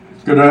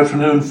Good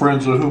afternoon,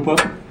 friends of Hoop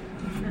Up.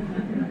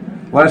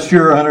 Last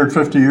year,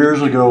 150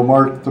 years ago,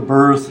 marked the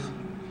birth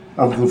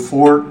of the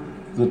fort,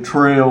 the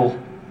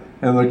trail,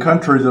 and the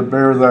country that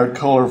bear that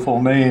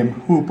colorful name,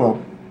 Hoop Up.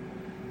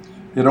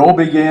 It all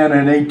began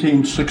in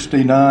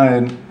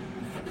 1869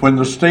 when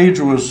the stage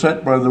was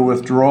set by the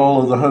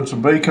withdrawal of the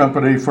Hudson Bay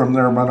Company from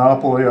their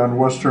monopoly on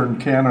Western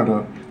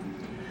Canada.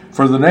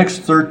 For the next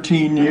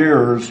 13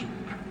 years,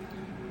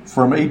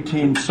 from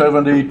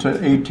 1870 to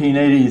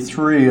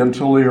 1883,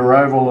 until the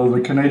arrival of the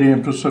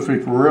Canadian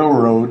Pacific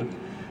Railroad,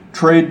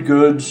 trade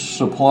goods,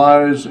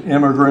 supplies,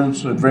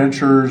 immigrants,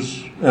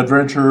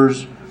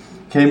 adventurers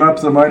came up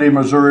the mighty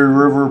Missouri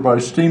River by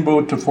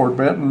steamboat to Fort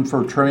Benton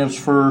for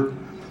transfer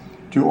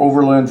to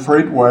overland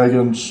freight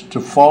wagons to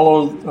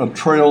follow a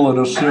trail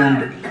that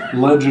assumed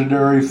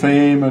legendary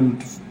fame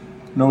and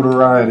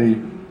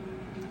notoriety.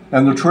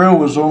 And the trail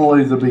was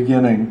only the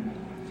beginning.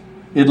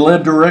 It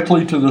led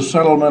directly to the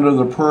settlement of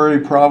the prairie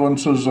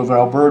provinces of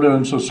Alberta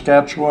and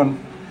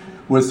Saskatchewan,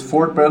 with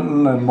Fort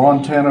Benton and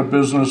Montana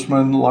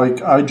businessmen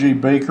like I.G.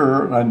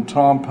 Baker and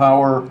Tom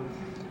Power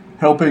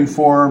helping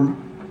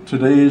form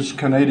today's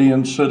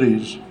Canadian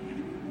cities.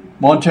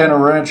 Montana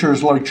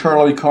ranchers like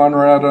Charlie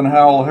Conrad and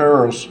Hal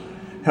Harris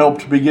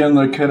helped begin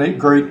the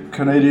great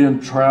Canadian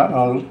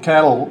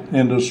cattle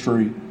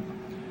industry.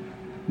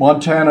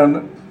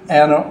 Montanan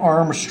Anna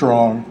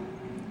Armstrong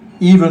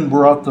even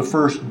brought the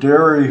first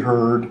dairy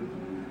herd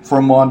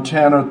from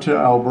Montana to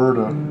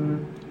Alberta.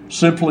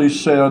 Simply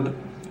said,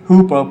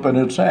 Hoop Up and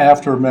its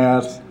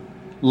aftermath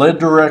led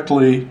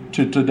directly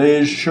to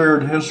today's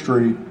shared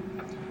history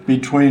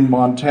between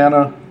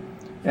Montana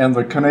and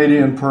the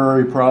Canadian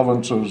prairie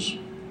provinces.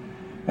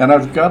 And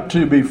I've got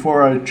to,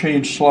 before I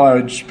change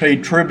slides, pay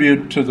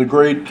tribute to the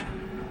great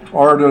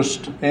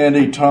artist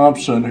Andy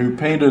Thompson, who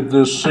painted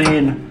this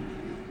scene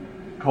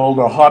called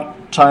A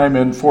Hot Time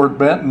in Fort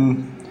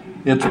Benton.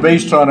 It's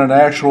based on an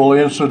actual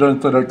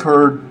incident that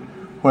occurred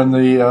when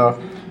the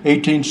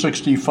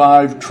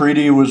 1865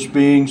 treaty was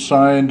being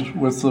signed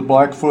with the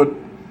Blackfoot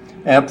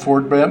at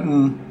Fort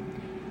Benton,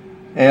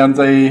 and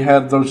they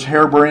had this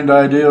harebrained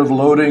idea of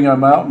loading a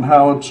mountain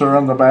howitzer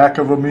on the back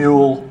of a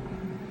mule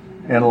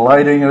and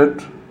lighting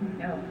it,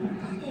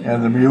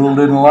 and the mule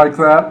didn't like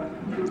that,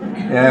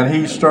 and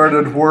he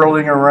started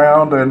whirling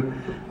around. And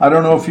I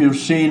don't know if you've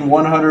seen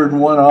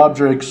 101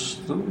 Objects,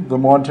 the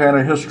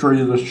Montana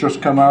history that's just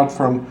come out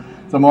from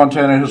the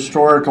Montana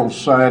Historical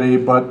Society,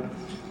 but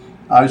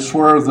I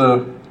swear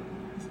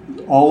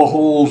all the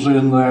holes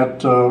in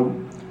that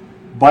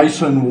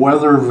bison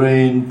weather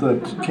vane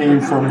that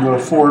came from the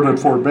fort at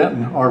Fort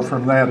Benton are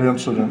from that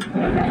incident.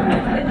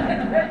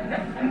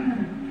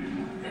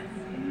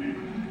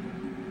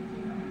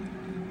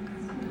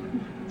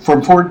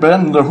 From Fort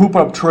Benton, the Hoop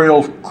Up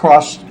Trail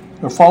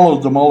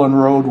followed the Mullen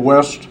Road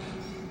west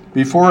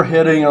before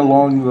heading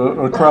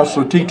across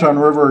the Teton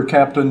River at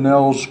Captain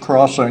Nell's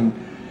Crossing,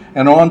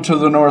 and on to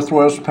the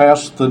northwest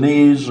past the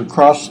Knees,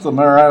 across the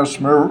Marras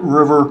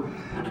River,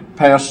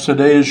 past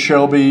today's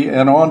Shelby,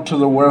 and on to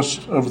the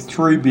west of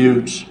Three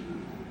Buttes,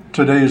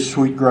 today's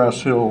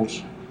Sweetgrass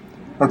Hills,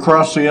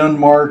 across the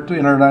unmarked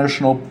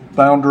international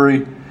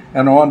boundary,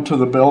 and on to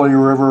the Belly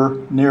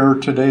River near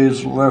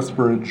today's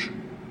Lethbridge.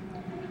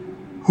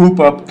 Hoop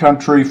Up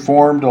country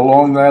formed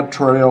along that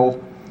trail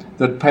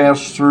that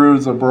passed through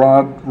the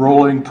broad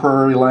rolling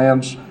prairie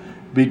lands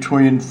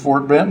between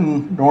Fort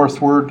Benton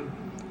northward,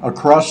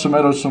 across the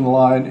Medicine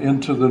Line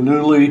into the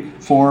newly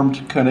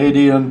formed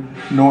Canadian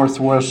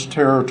Northwest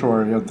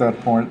Territory at that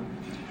point.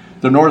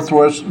 The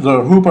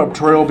Hoop Up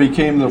Trail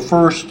became the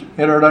first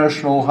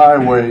international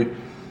highway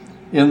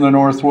in the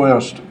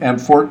Northwest,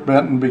 and Fort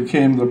Benton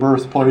became the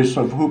birthplace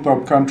of Hoop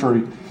Up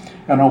country.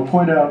 And I'll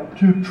point out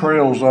two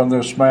trails on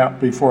this map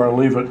before I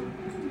leave it.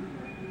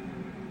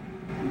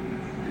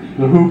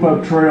 The Hoop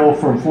Up Trail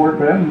from Fort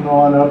Benton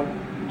on up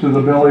to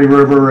the Belly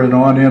River and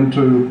on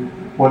into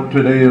what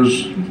today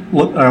is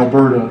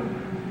Alberta,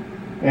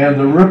 and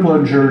the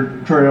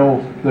Ripplinger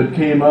Trail that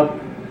came up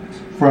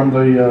from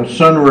the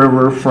Sun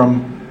River,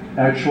 from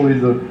actually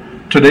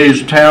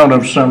today's town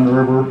of Sun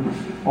River,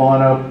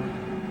 on up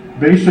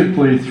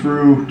basically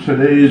through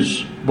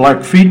today's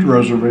Blackfeet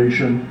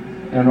Reservation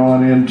and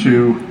on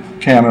into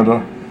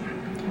Canada.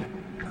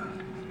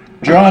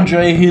 John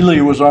J.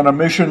 Healy was on a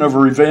mission of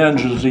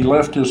revenge as he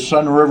left his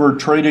Sun River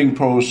trading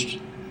post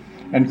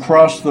and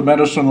crossed the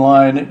Medicine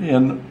Line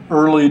in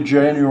early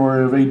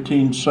January of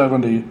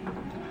 1870.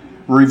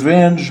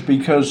 Revenge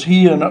because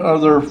he and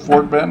other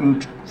Fort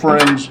Benton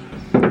friends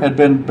had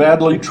been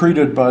badly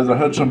treated by the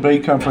Hudson Bay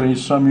Company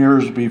some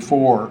years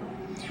before.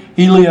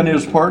 Healy and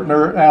his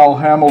partner Al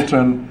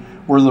Hamilton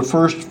were the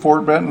first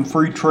Fort Benton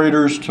free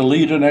traders to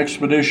lead an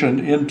expedition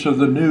into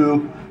the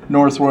new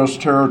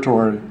Northwest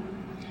Territory.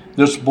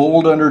 This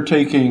bold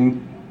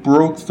undertaking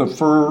broke the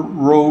fur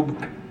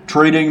robe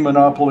trading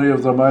monopoly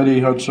of the mighty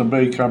Hudson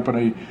Bay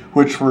Company,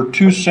 which for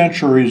 2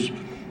 centuries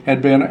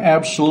had been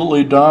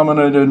absolutely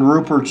dominant in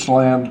Rupert's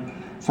Land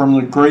from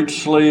the Great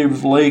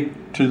Slave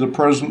Lake to the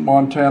present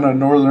Montana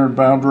northern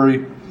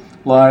boundary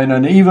line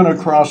and even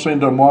across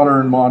into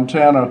modern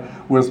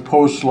Montana with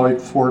posts like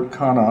Fort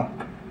Connor.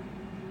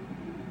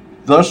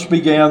 Thus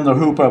began the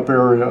Hoop-Up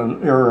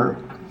era,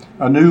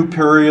 a new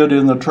period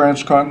in the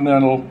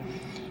transcontinental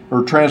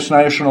or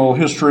transnational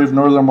history of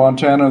northern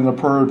Montana and the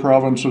prairie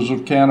provinces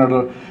of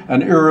Canada,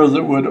 an era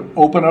that would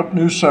open up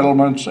new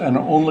settlements and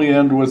only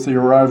end with the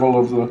arrival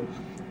of the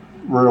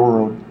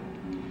railroad.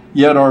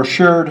 Yet our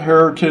shared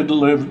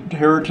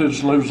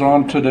heritage lives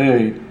on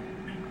today.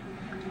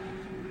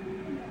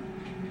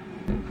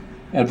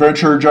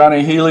 Adventurer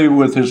Johnny Healy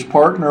with his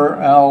partner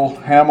Al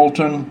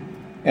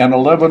Hamilton and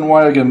 11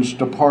 wagons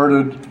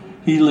departed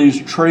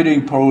Healy's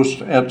trading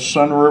post at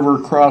Sun River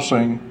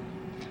Crossing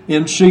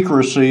in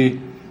secrecy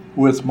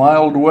with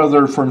mild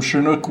weather from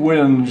Chinook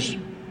winds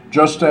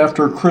just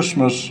after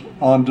Christmas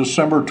on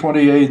December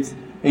 28,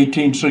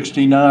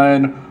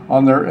 1869,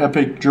 on their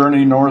epic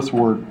journey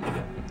northward.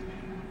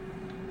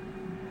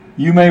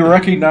 You may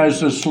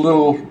recognize this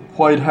little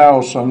white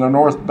house on the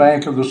north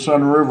bank of the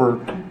Sun River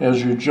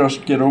as you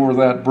just get over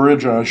that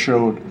bridge I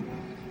showed.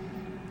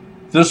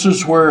 This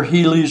is where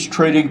Healy's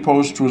trading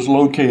post was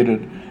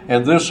located,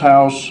 and this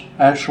house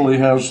actually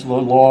has the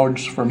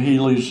logs from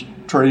Healy's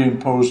trading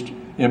post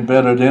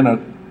embedded in it.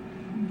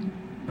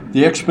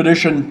 The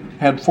expedition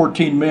had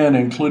 14 men,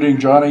 including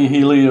Johnny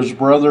Healy, his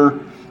brother,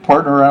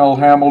 partner Al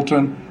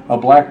Hamilton, a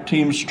black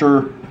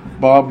teamster,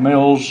 Bob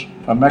Mills,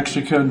 a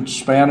Mexican,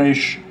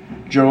 Spanish,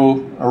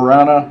 Joe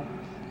Arana,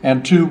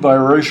 and 2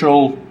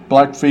 biracial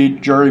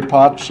Blackfeet, Jerry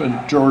Potts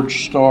and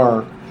George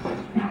Starr,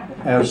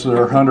 as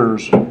their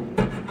hunters.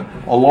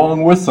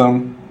 Along with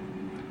them,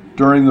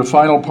 during the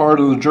final part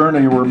of the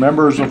journey, were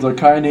members of the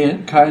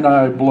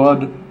Kainai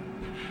Blood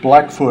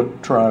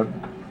Blackfoot tribe,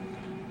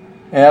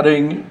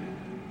 adding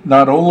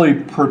not only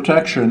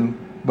protection,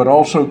 but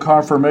also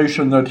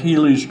confirmation that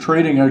Healy's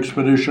trading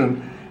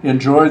expedition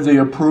enjoyed the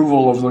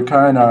approval of the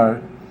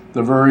Kainai,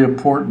 the very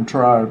important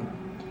tribe,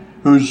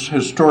 whose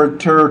historic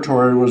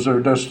territory was their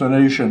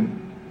destination.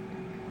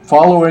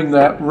 Following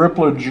that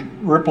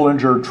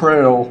Ripplinger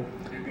Trail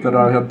that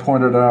I had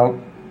pointed out,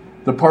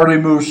 the party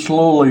moved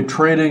slowly,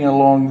 trading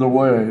along the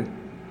way,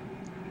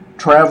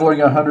 traveling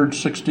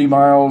 160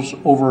 miles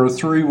over a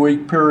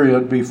 3-week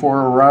period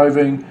before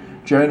arriving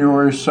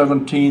January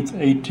 17,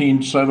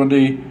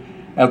 1870,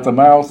 at the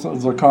mouth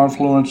of the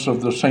confluence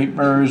of the St.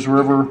 Mary's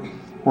River,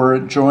 where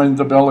it joined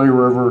the Belly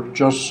River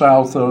just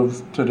south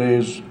of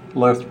today's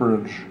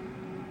Lethbridge.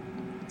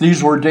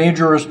 These were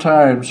dangerous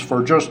times,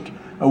 for just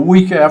a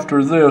week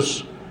after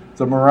this,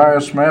 the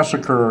Marias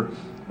Massacre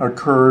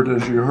occurred,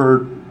 as you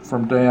heard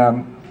from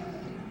Dan,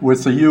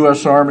 with the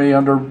U.S. Army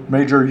under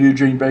Major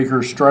Eugene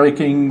Baker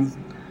striking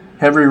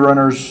Heavy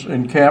Runners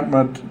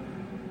encampment.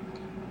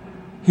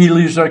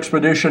 Healy's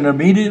expedition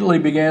immediately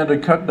began to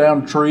cut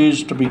down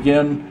trees to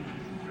begin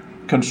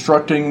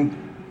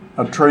constructing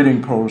a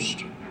trading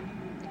post.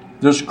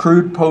 This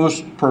crude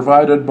post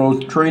provided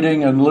both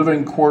trading and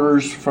living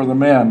quarters for the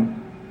men,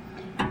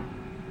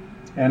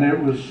 and it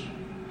was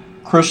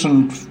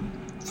christened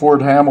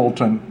Fort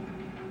Hamilton.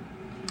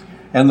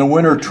 And the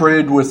winter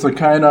trade with the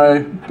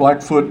Kainai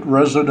Blackfoot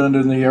resident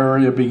in the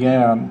area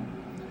began.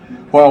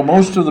 While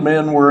most of the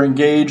men were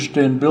engaged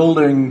in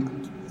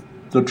building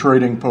the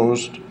trading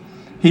post,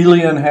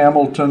 Healy and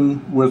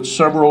Hamilton, with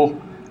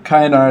several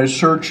Kainai,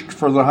 searched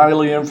for the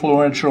highly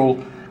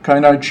influential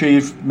Kainai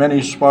chief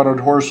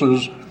Many-Spotted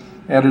Horses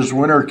at his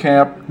winter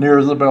camp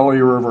near the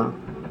Belly River.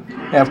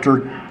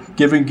 After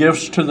giving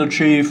gifts to the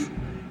chief,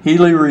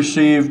 Healy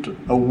received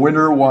a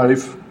winter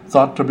wife,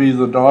 thought to be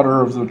the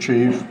daughter of the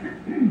chief.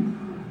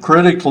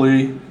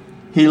 Critically,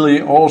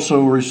 Healy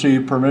also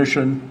received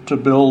permission to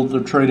build the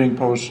trading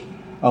post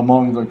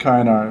among the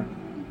Kainai.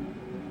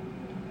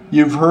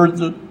 You've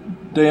heard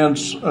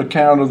Dan's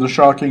account of the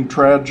shocking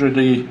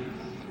tragedy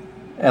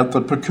at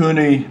the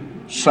Pikuni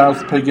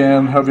South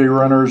Piegan Heavy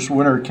Runners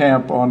winter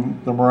camp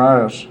on the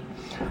Marias.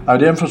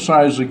 I'd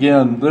emphasize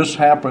again, this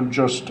happened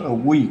just a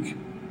week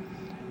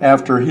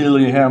after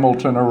Healy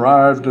Hamilton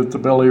arrived at the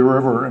Belly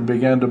River and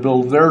began to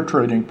build their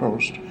trading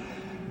post.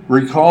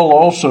 Recall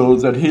also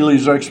that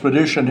Healy's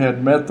expedition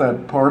had met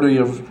that party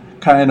of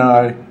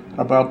Kainai,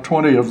 about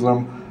 20 of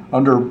them,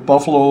 under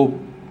Buffalo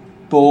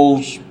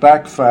Bull's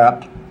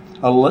Backfat,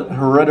 a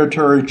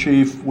hereditary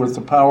chief with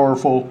a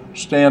powerful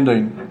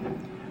standing.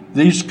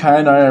 These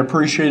Kainai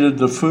appreciated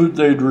the food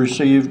they'd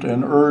received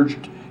and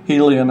urged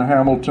Healy and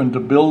Hamilton to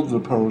build the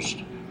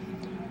post.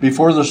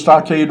 Before the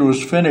stockade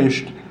was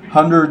finished,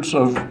 hundreds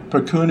of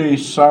Pikuni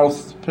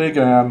South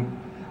Piegan,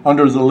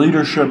 under the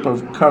leadership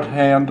of Cut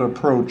Hand,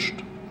 approached.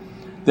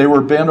 They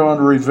were bent on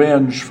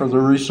revenge for the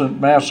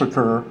recent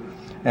massacre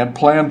and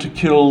planned to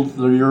kill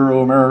the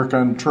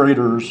Euro-American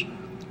traders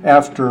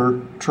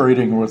after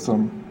trading with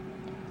them.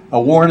 A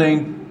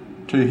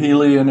warning to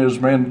Healy and his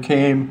men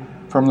came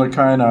from the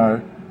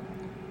Kainai.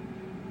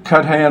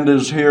 Cut Hand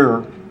is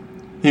here.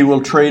 He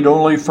will trade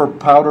only for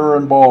powder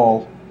and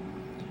ball,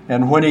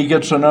 and when he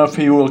gets enough,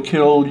 he will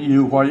kill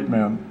you white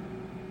men.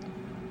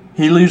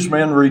 Healy's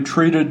men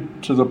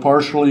retreated to the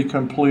partially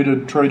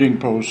completed trading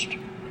post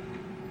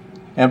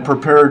and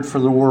prepared for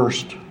the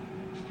worst.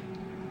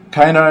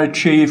 Kainai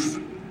Chief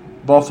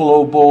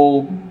Buffalo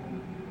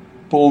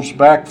Bull's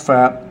Back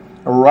Fat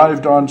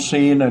arrived on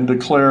scene and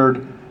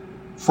declared,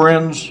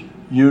 "Friends,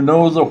 you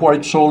know the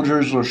white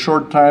soldiers a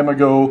short time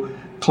ago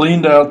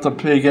cleaned out the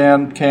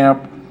Piegan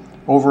camp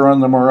over on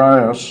the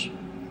Marias.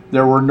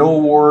 There were no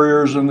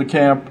warriors in the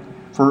camp,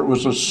 for it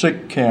was a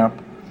sick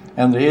camp,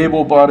 and the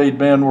able-bodied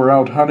men were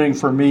out hunting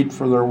for meat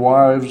for their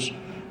wives,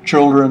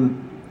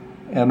 children,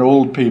 and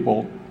old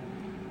people.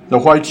 The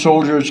white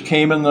soldiers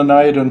came in the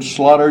night and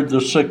slaughtered the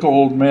sick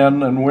old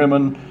men and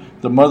women,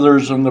 the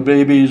mothers and the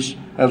babies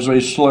as they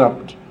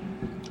slept,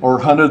 or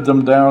hunted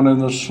them down in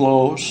the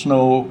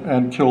snow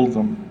and killed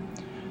them.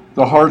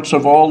 The hearts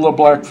of all the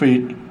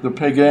Blackfeet, the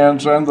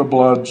Piegans and the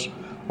Bloods,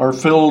 are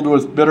filled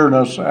with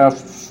bitterness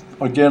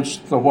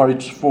against the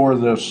whites for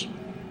this.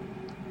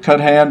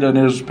 Cut Hand and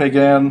his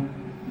Piegan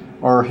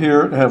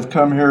have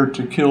come here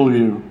to kill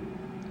you.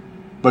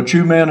 But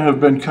you men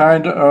have been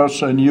kind to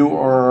us, and you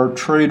are our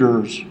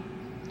traitors.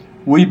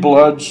 We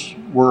Bloods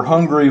were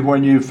hungry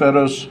when you fed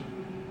us,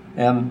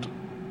 and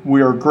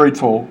we are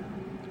grateful.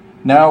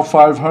 Now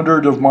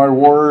 500 of my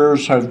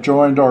warriors have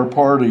joined our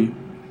party.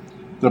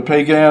 The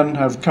Piegan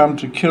have come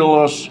to kill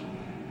us,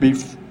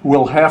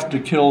 will have to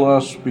kill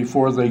us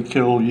before they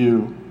kill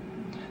you.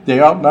 They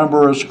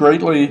outnumber us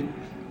greatly,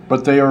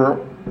 but they are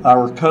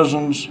our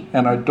cousins,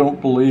 and I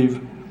don't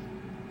believe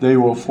they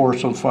will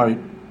force a fight.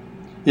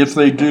 If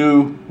they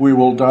do, we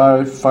will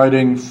die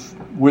fighting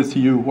with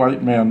you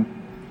white men.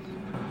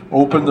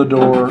 Open the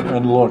door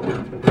and look."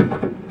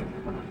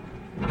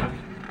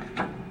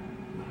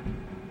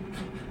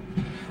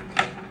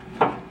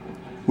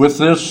 With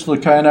this, the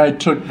Kainai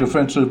took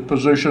defensive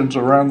positions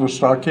around the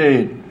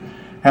stockade.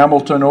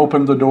 Hamilton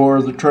opened the door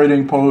of the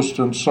trading post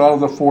and saw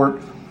the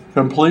fort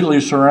completely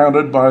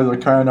surrounded by the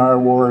Kainai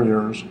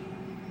warriors.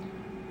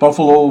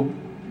 Buffalo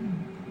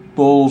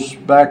Bull's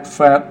Back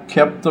Fat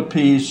kept the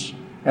peace,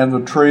 and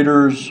the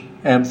traders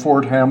and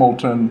Fort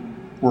Hamilton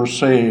were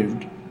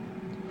saved.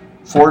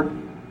 Fort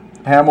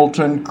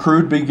Hamilton,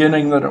 crude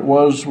beginning that it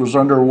was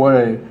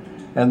underway,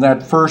 and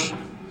that first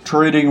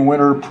trading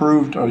winter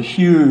proved a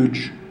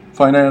huge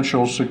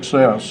financial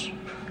success.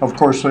 Of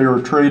course, they were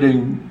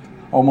trading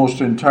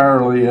almost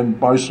entirely in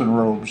bison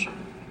robes.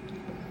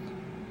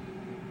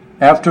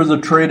 After the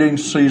trading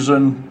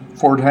season,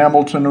 Fort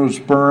Hamilton was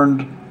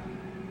burned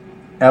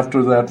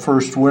after that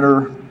first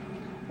winter,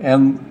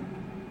 and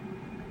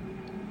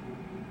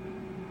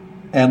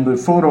the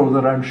photo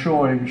that I'm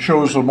showing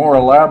shows a more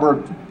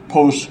elaborate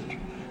post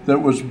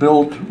that was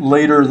built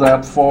later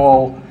that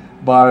fall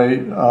by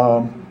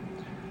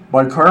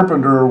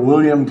carpenter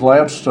William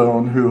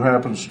Gladstone, who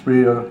happens to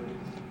be a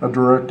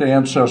direct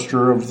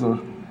ancestor of the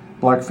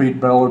Blackfeet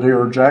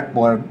balladeer Jack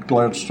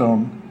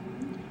Gladstone.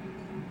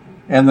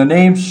 And the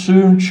name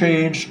soon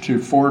changed to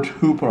Fort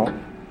Hoopup.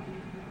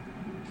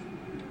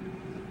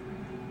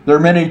 There are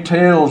many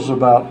tales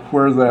about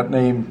where that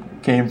name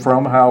came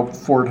from, how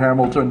Fort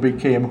Hamilton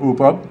became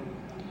Hoopup.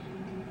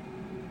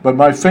 But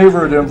my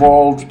favorite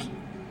involved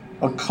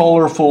a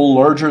colorful,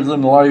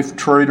 larger-than-life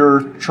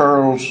trader,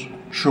 Charles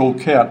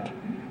Choquette,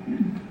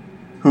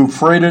 who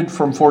freighted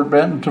from Fort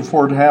Benton to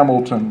Fort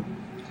Hamilton.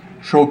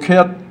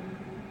 Choquette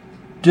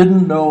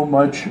didn't know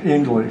much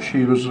English.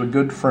 He was a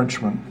good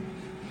Frenchman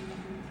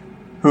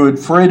who had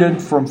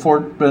freighted from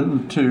Fort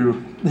Benton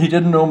he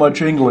didn't know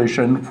much English,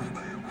 and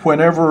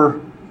whenever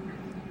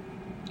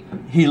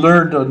he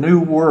learned a new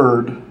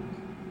word,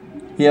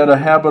 he had a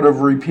habit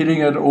of repeating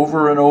it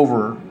over and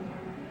over.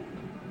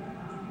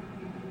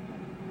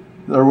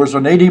 There was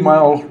an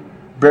 80-mile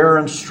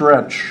barren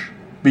stretch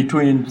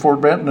between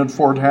Fort Benton and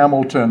Fort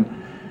Hamilton,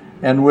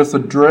 and with the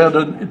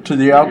dread to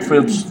the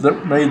outfits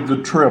that made the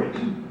trip.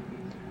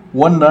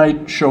 One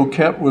night,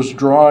 Choquette was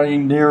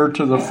drawing near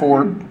to the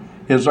fort,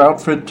 his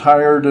outfit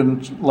tired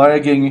and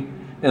lagging,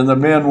 and the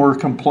men were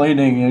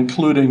complaining,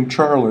 including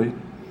Charlie.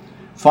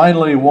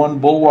 Finally, one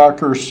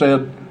bullwhacker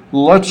said,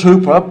 "Let's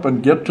hoop up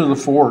and get to the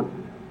fort."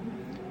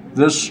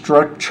 This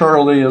struck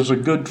Charlie as a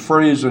good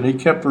phrase, and he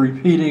kept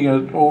repeating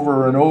it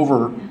over and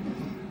over.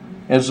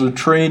 As the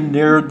train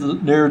neared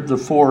the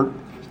fort,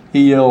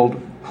 he yelled,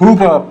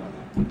 "Hoop up!"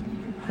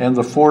 and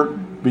the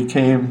fort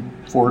became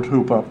Fort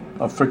Hoopup,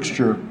 a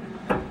fixture.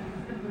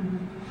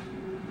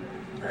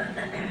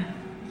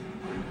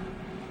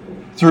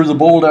 Through the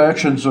bold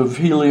actions of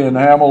Healy and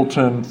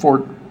Hamilton,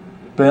 Fort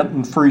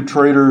Benton free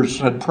traders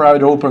had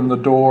pried open the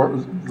door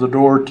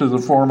to the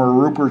former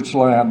Rupert's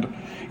Land.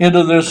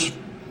 Into this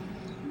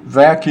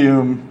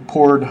vacuum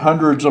poured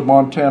hundreds of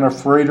Montana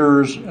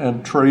freighters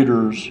and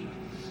traders,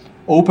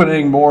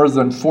 opening more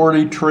than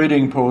 40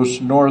 trading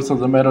posts north of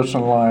the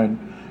Medicine Line,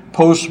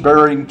 posts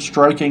bearing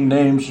striking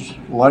names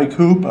like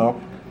Hoopup,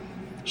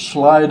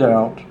 Slide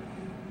Out,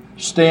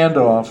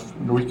 Standoff,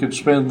 and we could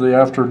spend the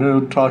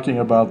afternoon talking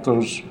about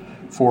those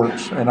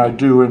forts, and I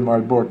do in my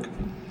book.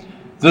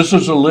 This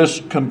is a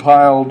list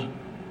compiled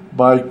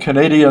by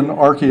Canadian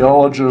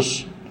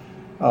archaeologists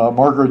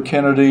Margaret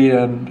Kennedy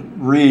and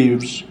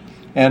Reeves,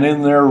 and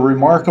in their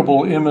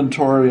remarkable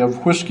inventory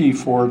of whiskey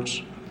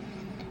forts,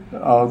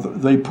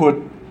 they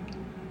put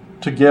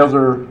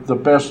together the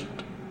best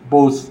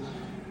both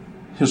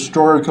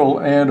historical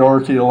and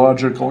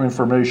archaeological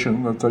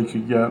information that they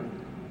could get.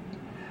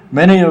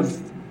 Many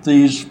of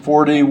these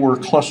 40 were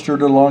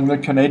clustered along the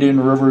Canadian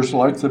rivers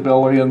like the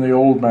Belly and the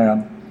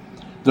Oldman.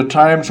 The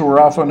times were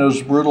often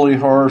as brutally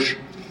harsh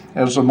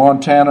as the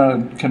Montana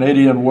and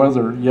Canadian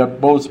weather,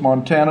 yet both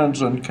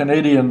Montanans and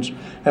Canadians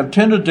have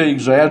tended to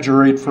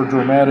exaggerate for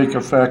dramatic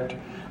effect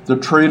the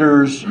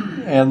traders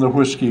and the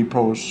whiskey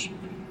posts,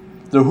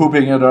 the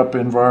whooping it up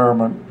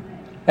environment.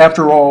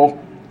 After all,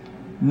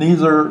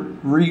 neither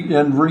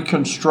in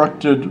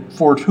reconstructed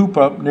Fort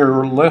Hoopup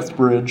near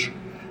Lethbridge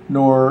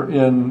nor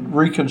in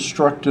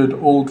reconstructed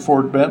Old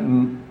Fort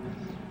Benton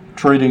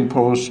trading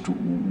post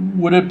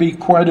would it be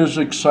quite as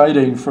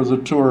exciting for the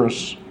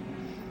tourists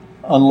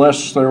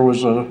unless there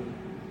was a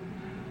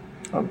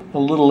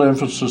little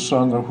emphasis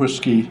on the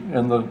whiskey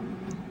and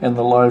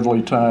the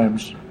lively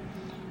times.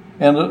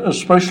 And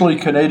especially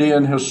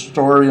Canadian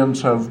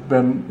historians have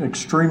been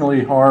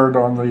extremely hard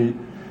on the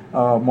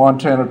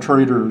Montana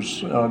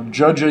traders,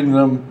 judging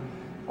them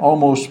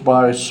almost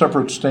by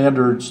separate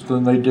standards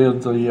than they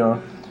did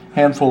the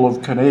handful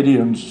of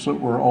Canadians that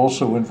were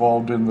also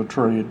involved in the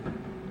trade.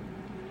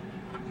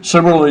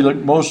 Similarly,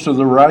 most of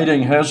the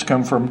writing has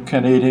come from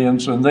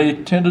Canadians, and they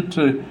tended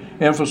to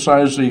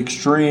emphasize the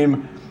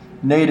extreme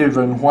native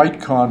and white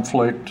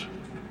conflict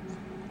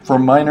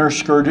from minor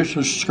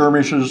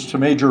skirmishes to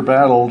major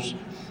battles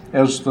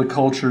as the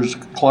cultures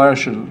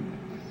clashed.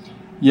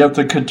 Yet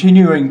the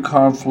continuing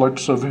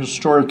conflicts of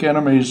historic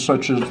enemies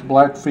such as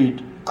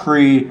Blackfeet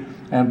Cree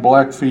and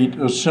Blackfeet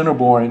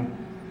Assiniboine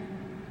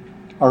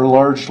are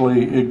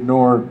largely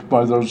ignored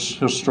by those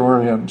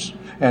historians,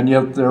 and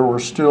yet there were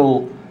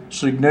still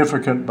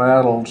significant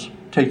battles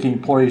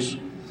taking place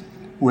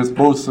with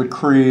both the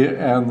Cree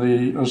and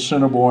the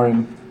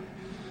Assiniboine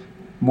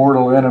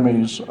mortal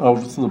enemies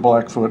of the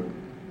Blackfoot.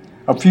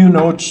 A few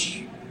notes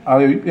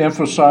I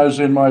emphasize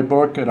in my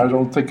book, and I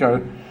don't think I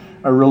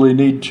really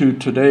need to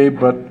today,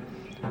 but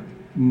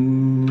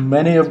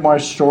many of my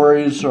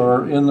stories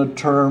are in the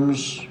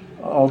terms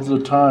of the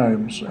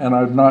times, and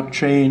I've not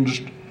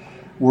changed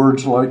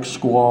words like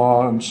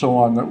squaw and so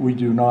on that we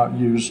do not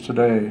use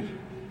today.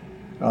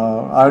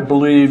 I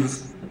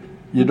believe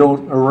you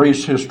don't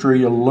erase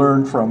history, you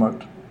learn from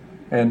it,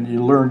 and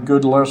you learn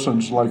good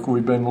lessons like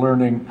we've been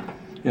learning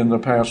in the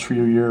past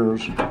few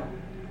years.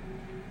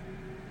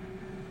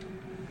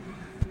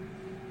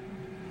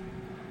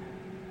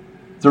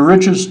 The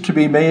riches to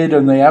be made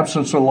in the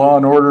absence of law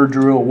and order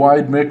drew a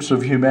wide mix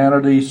of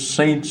humanity,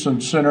 saints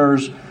and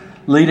sinners,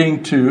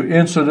 leading to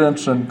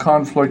incidents and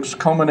conflicts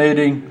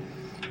culminating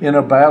in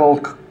a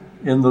battle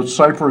in the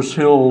Cypress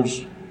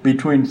Hills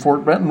between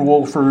Fort Benton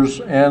Wolfers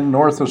and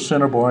North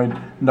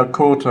Assiniboine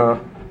Nakota,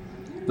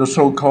 the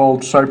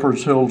so-called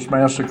Cypress Hills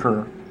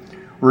Massacre.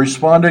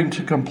 Responding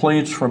to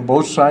complaints from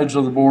both sides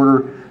of the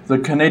border, the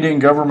Canadian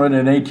government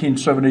in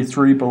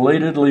 1873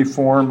 belatedly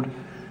formed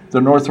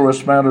the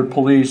Northwest Mounted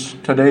Police,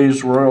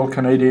 today's Royal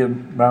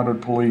Canadian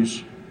Mounted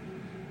Police,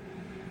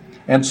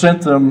 and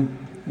sent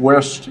them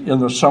west in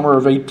the summer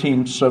of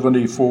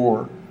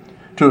 1874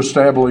 to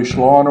establish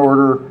law and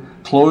order,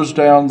 close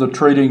down the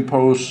trading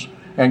posts,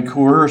 and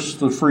coerce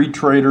the free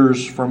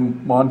traders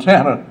from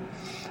Montana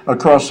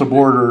across the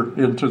border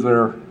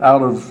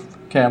out of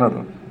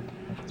Canada.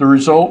 The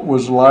result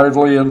was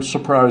lively and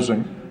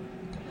surprising.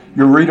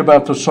 You read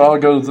about the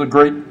saga of the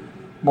Great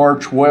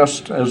March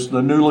West as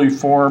the newly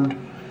formed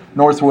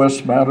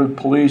Northwest Mounted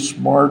Police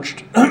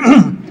marched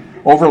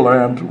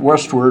overland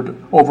westward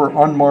over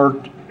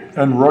unmarked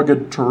and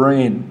rugged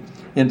terrain.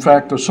 In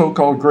fact, the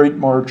so-called Great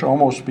March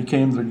almost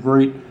became the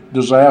Great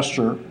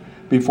Disaster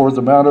before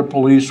the Mounted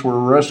Police were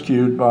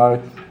rescued by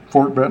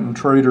Fort Benton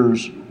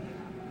traders.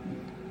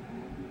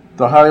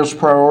 The highest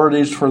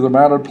priorities for the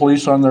Mounted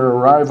Police on their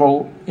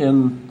arrival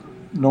in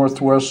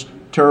Northwest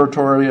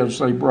Territory as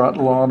they brought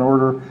law and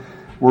order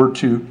were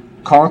to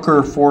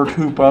conquer Fort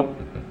Hoopup.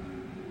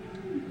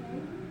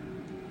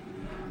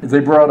 They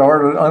brought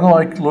art,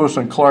 unlike Lewis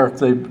and Clark,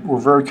 they were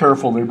very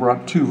careful. They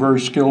brought two very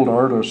skilled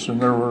artists,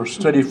 and there were a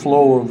steady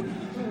flow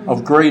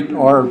of great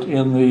art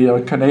in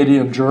the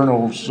Canadian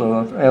journals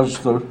as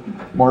the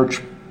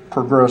march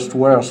progressed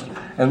west.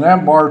 And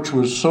that march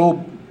was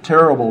so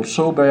terrible,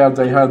 so bad,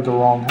 they had the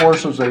wrong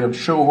horses. They had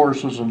show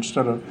horses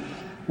instead of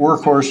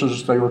work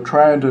horses. They were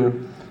trying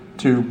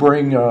to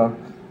bring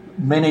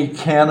mini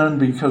cannon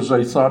because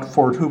they thought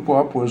Fort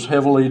Hoopup was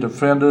heavily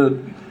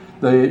defended.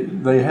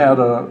 They had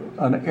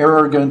an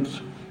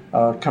arrogant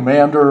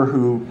commander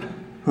who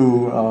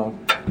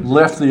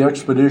left the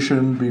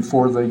expedition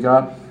before they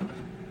got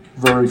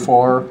very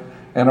far,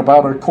 and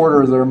about a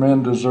quarter of their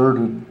men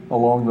deserted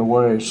along the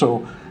way.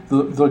 So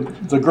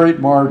the Great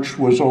March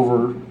was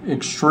over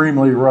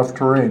extremely rough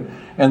terrain.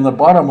 And the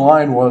bottom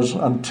line was,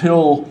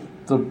 until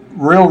the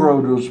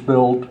railroad was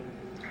built,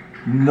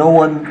 no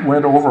one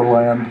went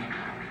overland.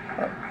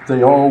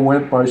 They all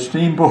went by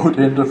steamboat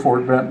into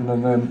Fort Benton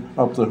and then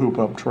up the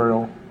Hoopup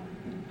Trail.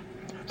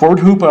 Fort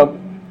Hoopup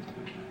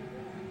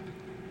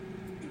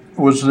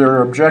was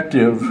their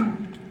objective,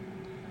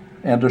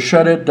 and to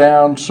shut it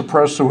down,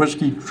 suppress the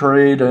whiskey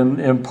trade, and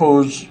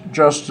impose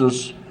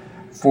justice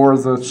for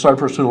the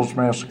Cypress Hills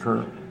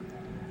Massacre.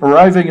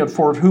 Arriving at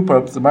Fort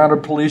Hoopup, the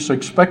mounted police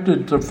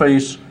expected to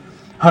face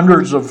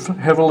hundreds of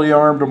heavily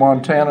armed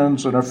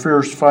Montanans in a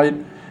fierce fight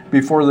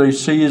before they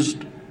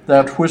seized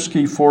that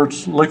whiskey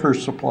fort's liquor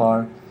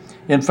supply.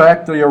 In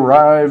fact, they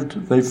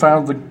arrived, they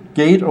found the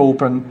gate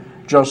open,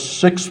 just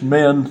 6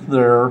 men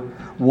there,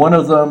 one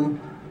of them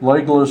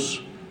legless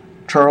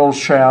Charles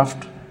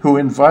Shaft, who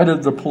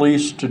invited the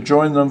police to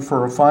join them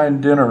for a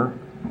fine dinner.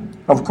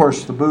 Of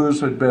course, the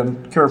booze had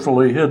been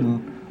carefully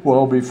hidden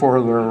well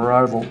before their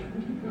arrival.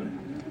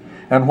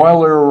 And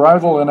while their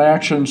arrival and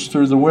actions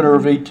through the winter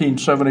of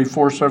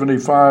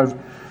 1874-75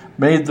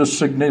 made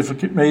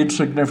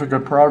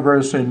significant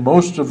progress in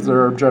most of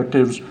their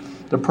objectives,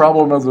 the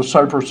problem of the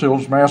Cypress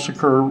Hills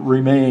Massacre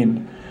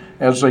remained.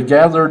 As they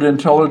gathered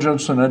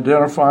intelligence and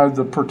identified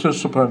the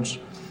participants,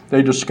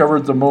 they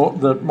discovered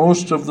that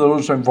most of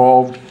those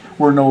involved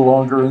were no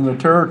longer in the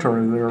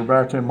territory. They were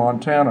back in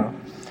Montana.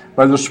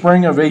 By the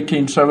spring of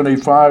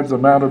 1875, the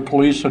mounted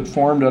police had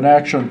formed an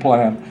action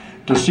plan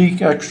to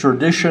seek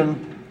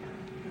extradition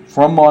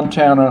from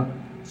Montana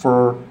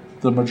for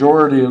the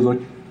majority of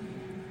the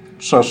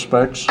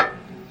suspects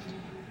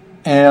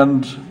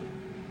and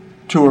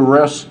to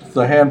arrest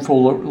the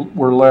handful that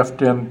were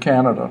left in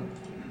Canada.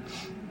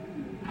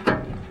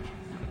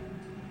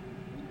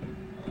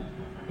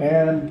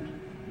 And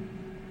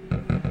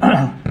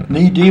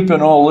knee-deep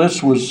in all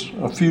this was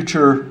a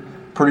future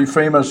pretty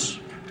famous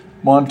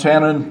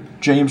Montanan,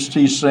 James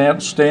T.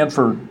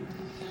 Stanford.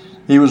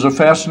 He was a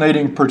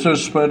fascinating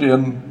participant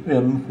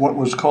in what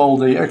was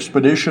called the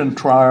Expedition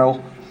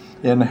Trial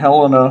in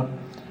Helena.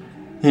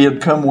 He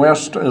had come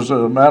west as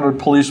a mounted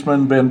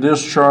policeman, been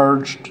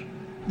discharged,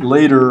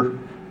 later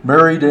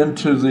married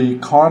into the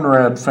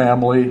Conrad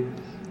family,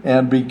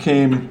 and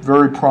became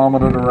very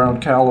prominent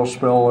around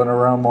Kalispell and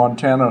around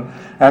Montana,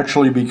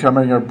 actually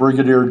becoming a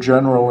brigadier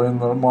general in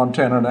the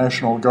Montana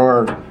National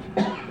Guard.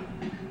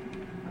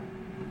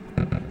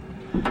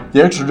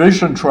 The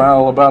extradition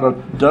trial, about a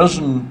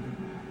dozen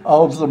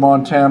of the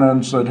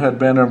Montanans that had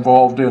been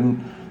involved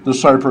in the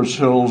Cypress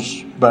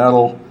Hills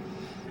battle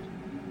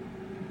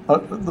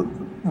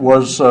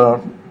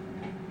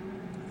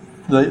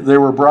they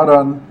were brought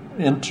on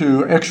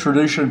into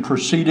extradition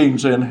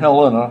proceedings in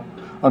Helena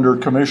under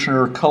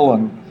Commissioner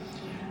Cullen.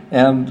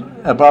 And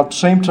about the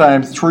same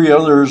time, 3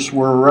 others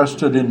were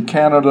arrested in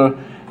Canada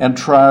and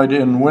tried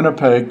in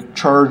Winnipeg,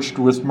 charged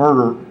with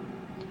murder.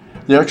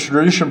 The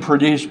extradition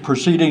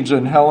proceedings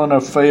in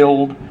Helena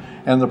failed,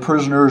 and the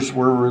prisoners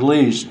were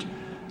released.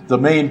 The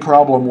main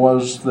problem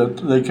was that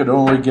they could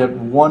only get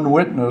one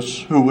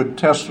witness who would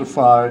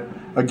testify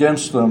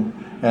against them,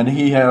 and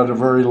he had a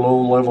very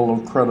low level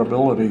of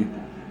credibility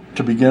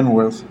to begin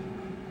with.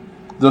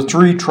 The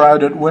 3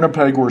 tried at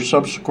Winnipeg were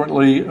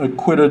subsequently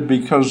acquitted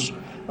because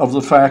of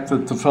the fact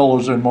that the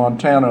fellows in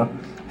Montana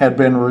had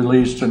been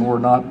released and were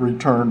not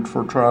returned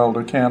for trial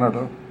to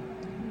Canada.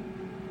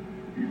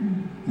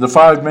 The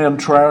 5 men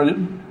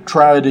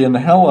tried in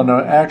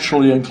Helena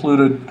actually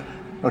included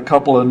a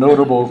couple of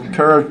notable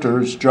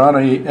characters,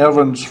 Johnny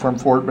Evans from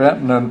Fort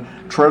Benton and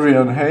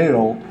Trevian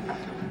Hale,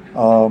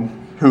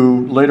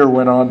 who later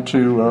went on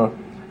to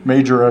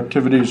major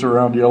activities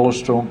around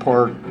Yellowstone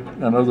Park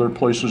and other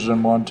places in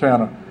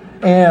Montana.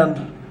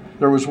 And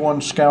there was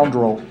one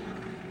scoundrel,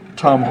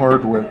 Tom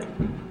Hardwick.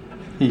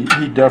 He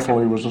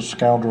definitely was a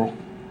scoundrel.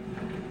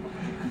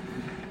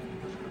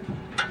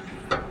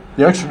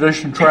 The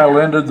extradition trial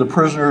ended. The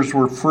prisoners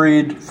were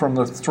freed from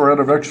the threat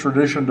of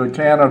extradition to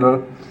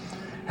Canada.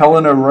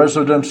 Helena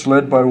residents,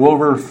 led by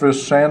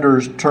Wilberforce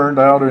Sanders, turned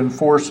out in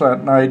force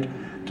that night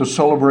to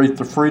celebrate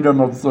the freedom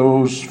of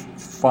those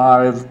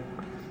 5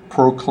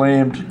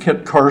 proclaimed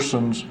Kit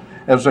Carsons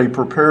as they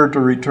prepared to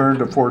return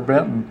to Fort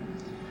Benton.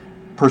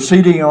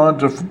 Proceeding on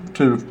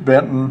to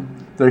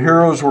Benton, the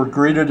heroes were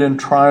greeted in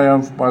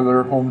triumph by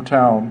their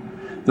hometown.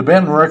 The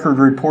Benton Record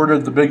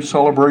reported the big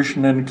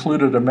celebration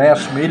included a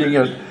mass meeting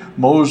at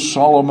Mose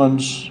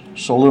Solomon's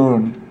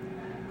Saloon,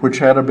 which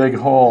had a big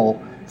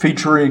hall,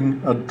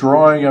 featuring a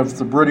drawing of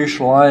the British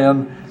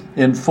lion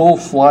in full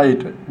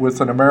flight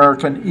with an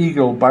American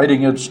eagle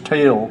biting its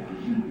tail,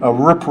 a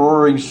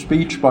rip-roaring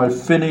speech by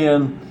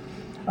Fenian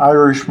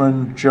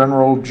Irishman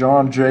General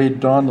John J.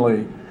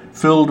 Donnelly,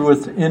 filled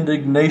with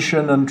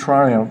indignation and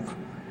triumph,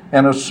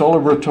 and a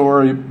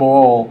celebratory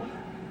ball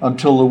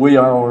until the wee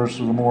hours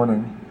of the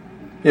morning.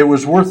 It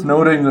was worth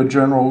noting that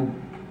General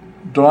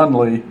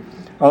Donnelly,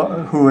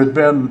 who had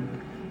been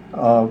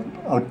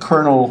a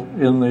colonel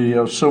in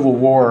the Civil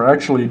War,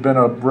 actually been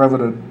a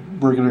breveted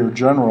brigadier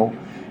general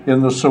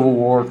in the Civil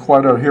War,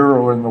 quite a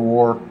hero in the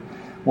war,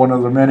 one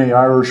of the many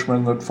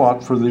Irishmen that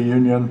fought for the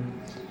Union,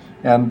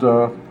 and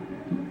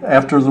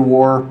after the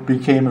war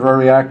became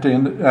very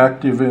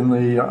active in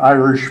the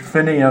Irish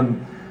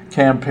Fenian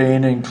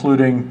campaign,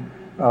 including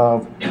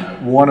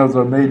one of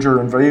the major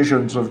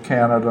invasions of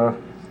Canada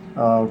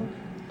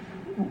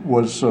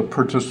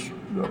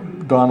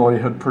Donnelly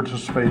had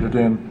participated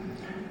in.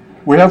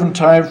 We haven't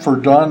time for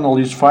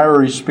Donnelly's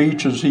fiery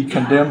speech as he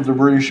condemned the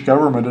British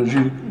government as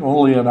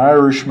only an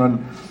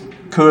Irishman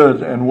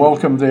could and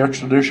welcomed the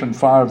Expedition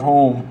 5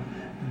 home.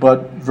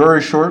 But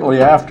very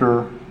shortly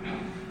after,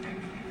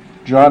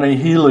 Johnny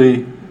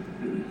Healy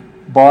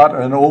bought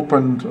and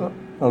opened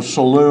a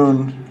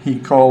saloon he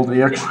called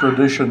the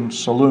Expedition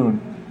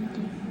Saloon.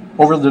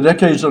 Over the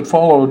decades that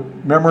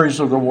followed, memories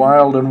of the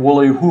wild and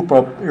woolly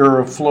whoop-up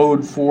era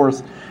flowed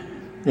forth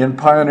in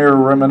pioneer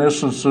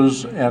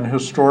reminiscences and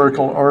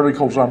historical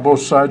articles on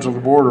both sides of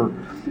the border.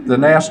 The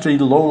nasty,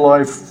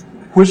 low-life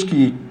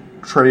whiskey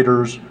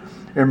traders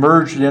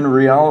emerged in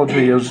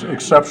reality as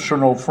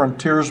exceptional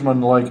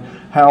frontiersmen like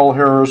Hal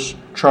Harris,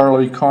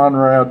 Charlie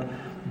Conrad,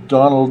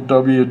 Donald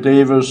W.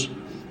 Davis,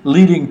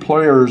 leading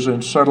players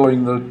in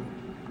settling the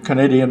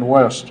Canadian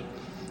West.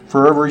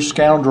 For every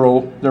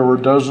scoundrel, there were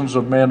dozens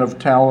of men of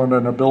talent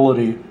and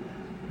ability,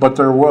 but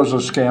there was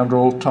a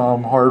scoundrel,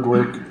 Tom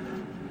Hardwick,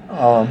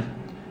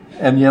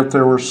 and yet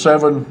there were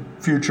 7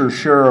 future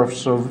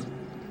sheriffs of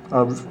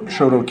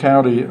Choteau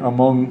County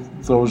among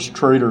those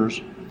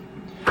traders.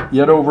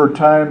 Yet over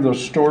time, the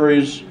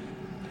stories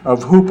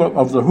of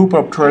the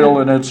Hoop-Up Trail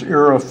and its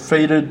era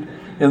faded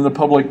in the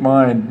public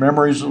mind.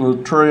 Memories of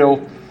the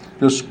trail,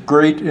 this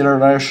great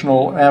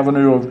international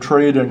avenue of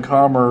trade and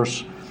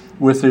commerce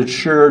with its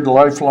shared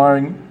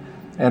lifeline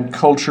and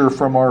culture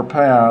from our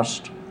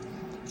past,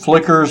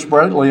 flickers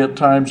brightly at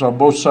times on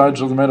both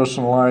sides of the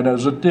Medicine Line,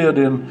 as it did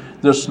in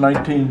this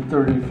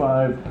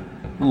 1935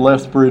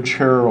 Lethbridge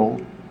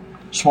Herald.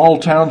 Small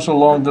towns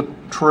along the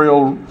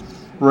trail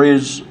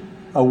raise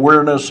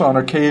awareness on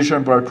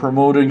occasion by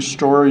promoting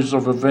stories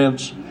of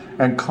events,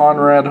 and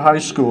Conrad High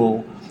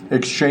School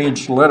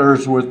exchanged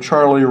letters with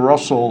Charlie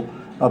Russell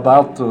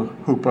about the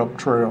Hoop-Up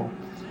Trail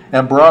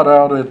and brought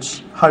out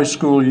its high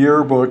school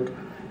yearbook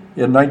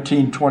in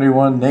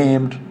 1921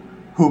 named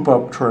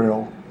Hoop-Up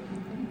Trail.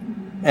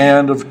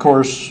 And of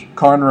course,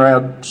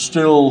 Conrad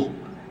still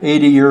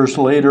 80 years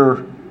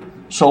later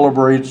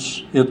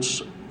celebrates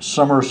its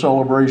summer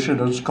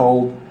celebration. It's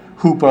called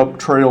Hoop-Up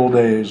Trail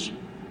Days.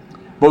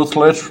 Both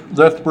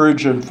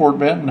Lethbridge and Fort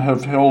Benton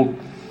have held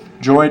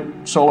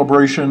joint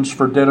celebrations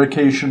for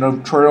dedication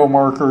of trail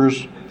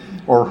markers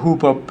or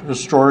hoop-up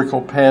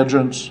historical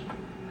pageants.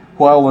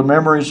 While the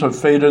memories have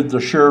faded,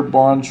 the shared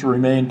bonds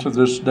remain to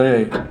this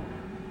day.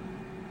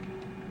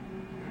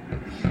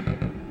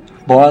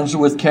 Bonds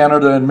with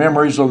Canada and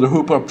memories of the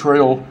Hoop-Up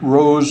Trail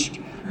rose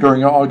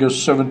during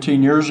August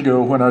 17 years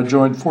ago when I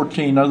joined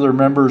 14 other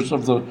members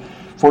of the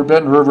Fort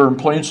Benton River and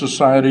Plains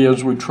Society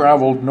as we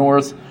traveled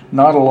north,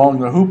 not along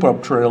the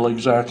Hoop-Up Trail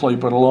exactly,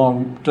 but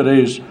along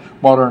today's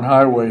modern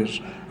highways,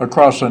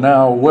 across a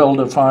now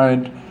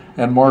well-defined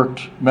and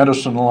marked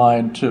Medicine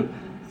Line to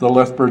the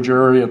Lethbridge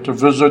area to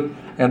visit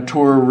and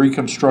tour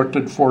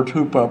reconstructed Fort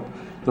Hoop-Up.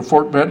 The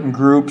Fort Benton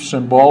group,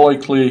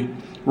 symbolically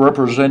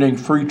representing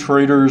free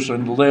traders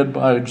and led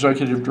by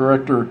Executive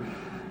Director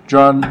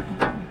John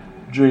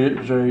G.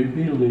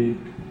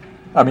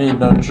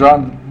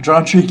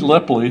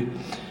 Lepley,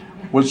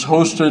 was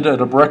hosted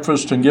at a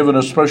breakfast and given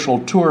a special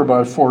tour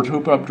by Fort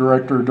Hoop-Up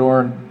Director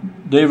Dorn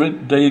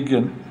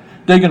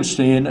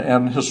Dagenstein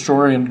and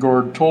historian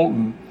Gord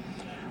Tolton.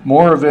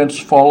 More events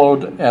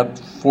followed at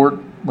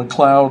Fort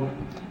McLeod,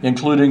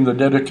 including the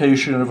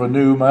dedication of a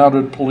new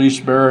mounted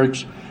police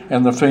barracks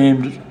and the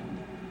famed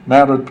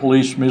mounted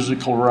police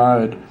musical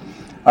ride.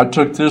 I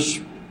took this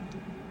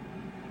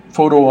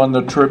photo on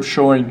the trip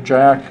showing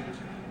Jack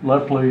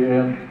Lepley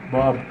and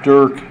Bob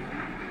Dirk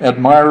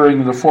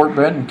admiring the Fort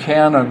Benton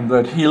cannon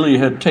that Healy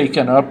had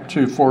taken up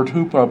to Fort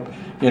Hoop-Up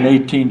in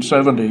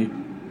 1870.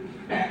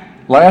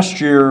 Last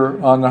year,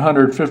 on the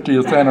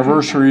 150th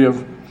anniversary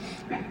of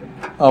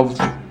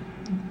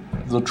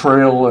the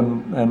trail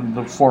and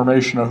the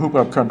formation of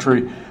Hoop-Up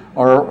country,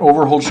 our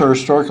Overholser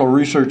Historical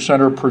Research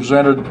Center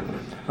presented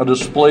a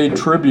displayed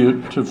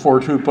tribute to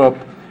Fort Hoop-Up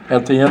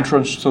at the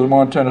entrance to the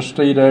Montana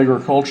State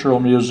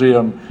Agricultural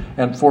Museum,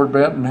 and Fort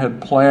Benton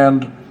had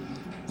planned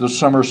the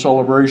summer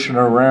celebration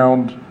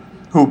around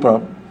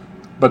Hoop-Up,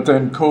 but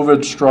then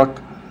COVID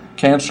struck,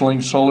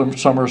 canceling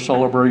summer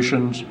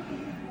celebrations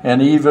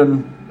and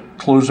even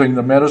closing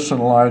the Medicine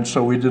Line,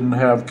 so we didn't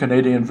have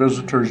Canadian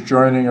visitors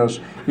joining us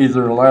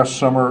either last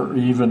summer or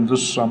even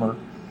this summer.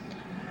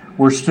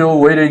 We're still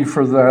waiting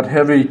for that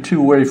heavy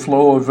two-way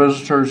flow of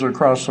visitors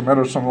across the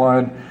Medicine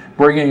Line,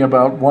 bringing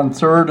about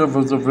 1/3 of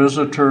the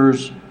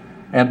visitors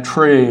and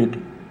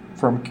trade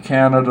from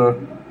Canada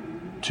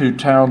to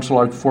towns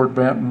like Fort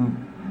Benton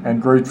and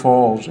Great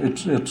Falls.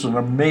 It's an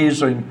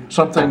amazing,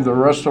 something the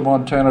rest of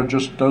Montana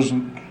just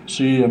doesn't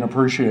see and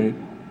appreciate.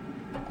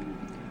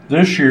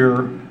 This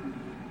year,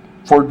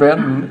 Fort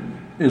Benton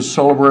is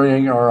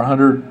celebrating our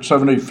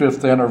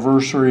 175th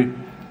anniversary,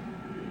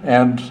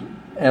 and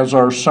as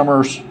our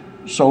summer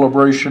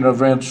celebration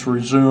events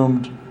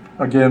resumed,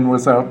 again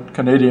without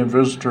Canadian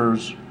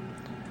visitors.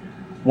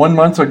 1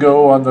 month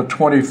ago, on the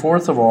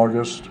 24th of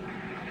August,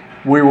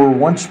 we were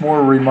once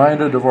more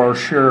reminded of our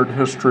shared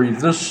history,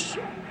 this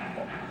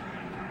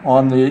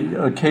on the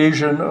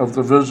occasion of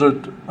the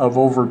visit of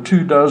over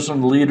 24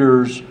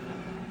 leaders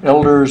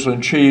elders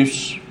and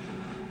chiefs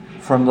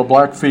from the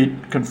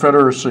Blackfeet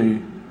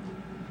Confederacy.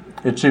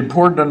 It's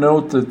important to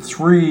note that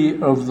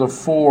 3 of the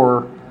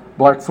 4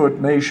 Blackfoot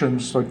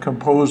nations that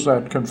compose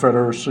that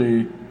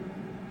confederacy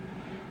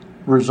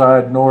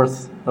reside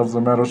north of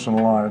the Medicine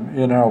Line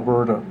in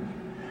Alberta.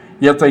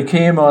 Yet they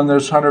came on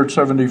this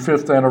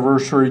 175th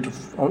anniversary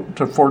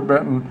to Fort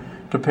Benton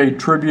to pay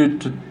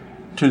tribute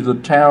to the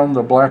town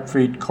the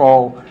Blackfeet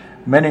call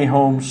Many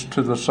Homes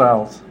to the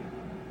South.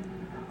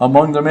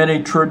 Among the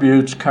many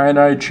tributes,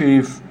 Kainai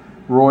Chief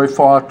Roy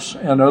Fox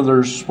and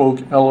others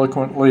spoke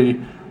eloquently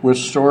with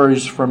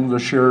stories from the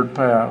shared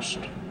past.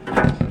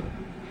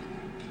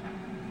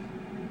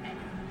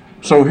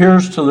 So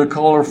here's to the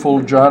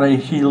colorful Johnny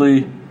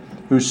Healy,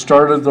 who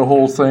started the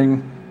whole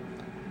thing,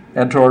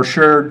 and to our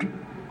shared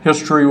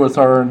history with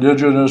our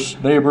Indigenous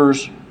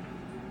neighbors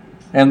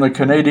and the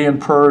Canadian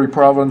Prairie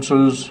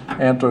Provinces,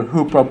 and to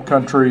Hoop Up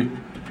Country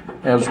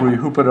as we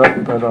hoop it up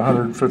at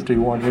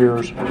 151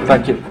 years.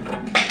 Thank you.